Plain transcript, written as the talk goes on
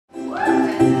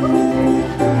The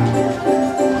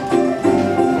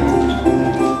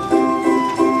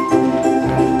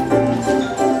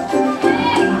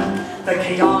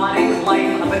chaotic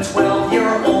life of a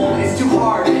 12-year-old is too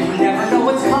hard. You never know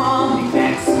what's coming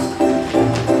next.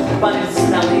 But in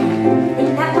spelling,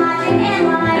 in that logic and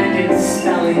line, and in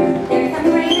spelling, there's a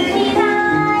greater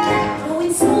divide. Though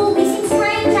in school we seem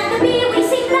strange, at the B we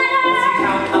seem better.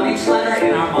 count out each letter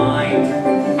in our mind.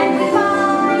 And we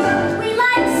find we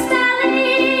like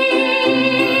spelling.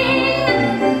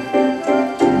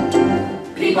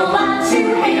 People love to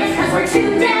hate us 'cause we're too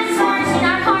damn smart. In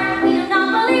our heart, we do not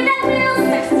believe that we'll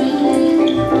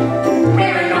succeed.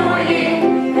 We're annoying,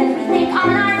 but we think on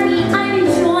our feet. I'm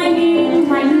enjoying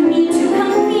my new need to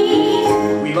compete.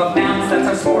 We love nouns, that's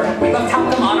our sport. We love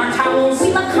talcum on our towels.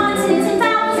 We love